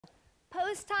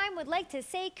Post Time would like to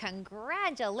say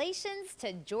congratulations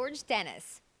to George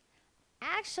Dennis.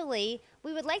 Actually,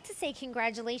 we would like to say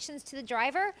congratulations to the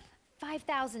driver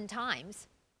 5,000 times.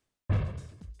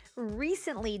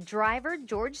 Recently, driver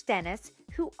George Dennis,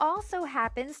 who also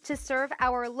happens to serve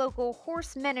our local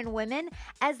horsemen and women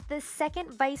as the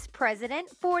second vice president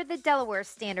for the Delaware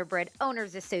Standardbred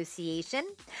Owners Association,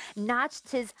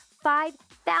 notched his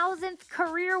 5,000th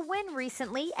career win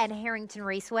recently at Harrington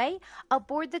Raceway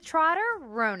aboard the trotter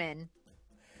Ronin.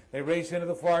 They race into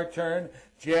the far turn.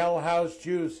 Jailhouse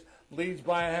Juice leads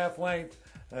by a half length.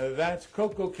 That's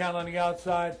Coco Count on the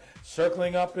outside.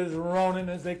 Circling up is Ronin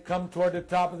as they come toward the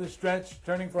top of the stretch,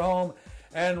 turning for home.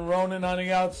 And Ronin on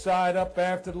the outside, up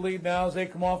after the lead now as they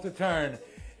come off the turn.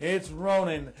 It's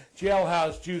Ronin.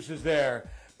 Jailhouse Juice is there.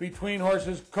 Between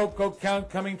horses, Coco Count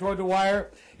coming toward the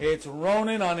wire. It's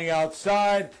Ronin on the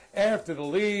outside. After the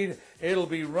lead, it'll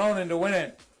be Ronin to win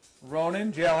it.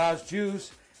 Ronin, Jailhouse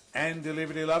Juice, and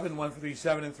Delivered 11,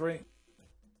 157 and 3.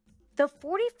 The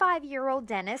 45-year-old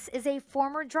Dennis is a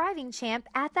former driving champ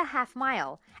at the half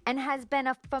mile and has been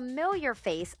a familiar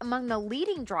face among the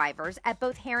leading drivers at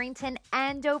both Harrington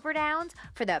and Dover Downs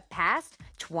for the past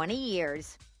 20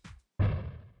 years.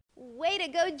 Way to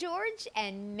go, George,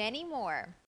 and many more.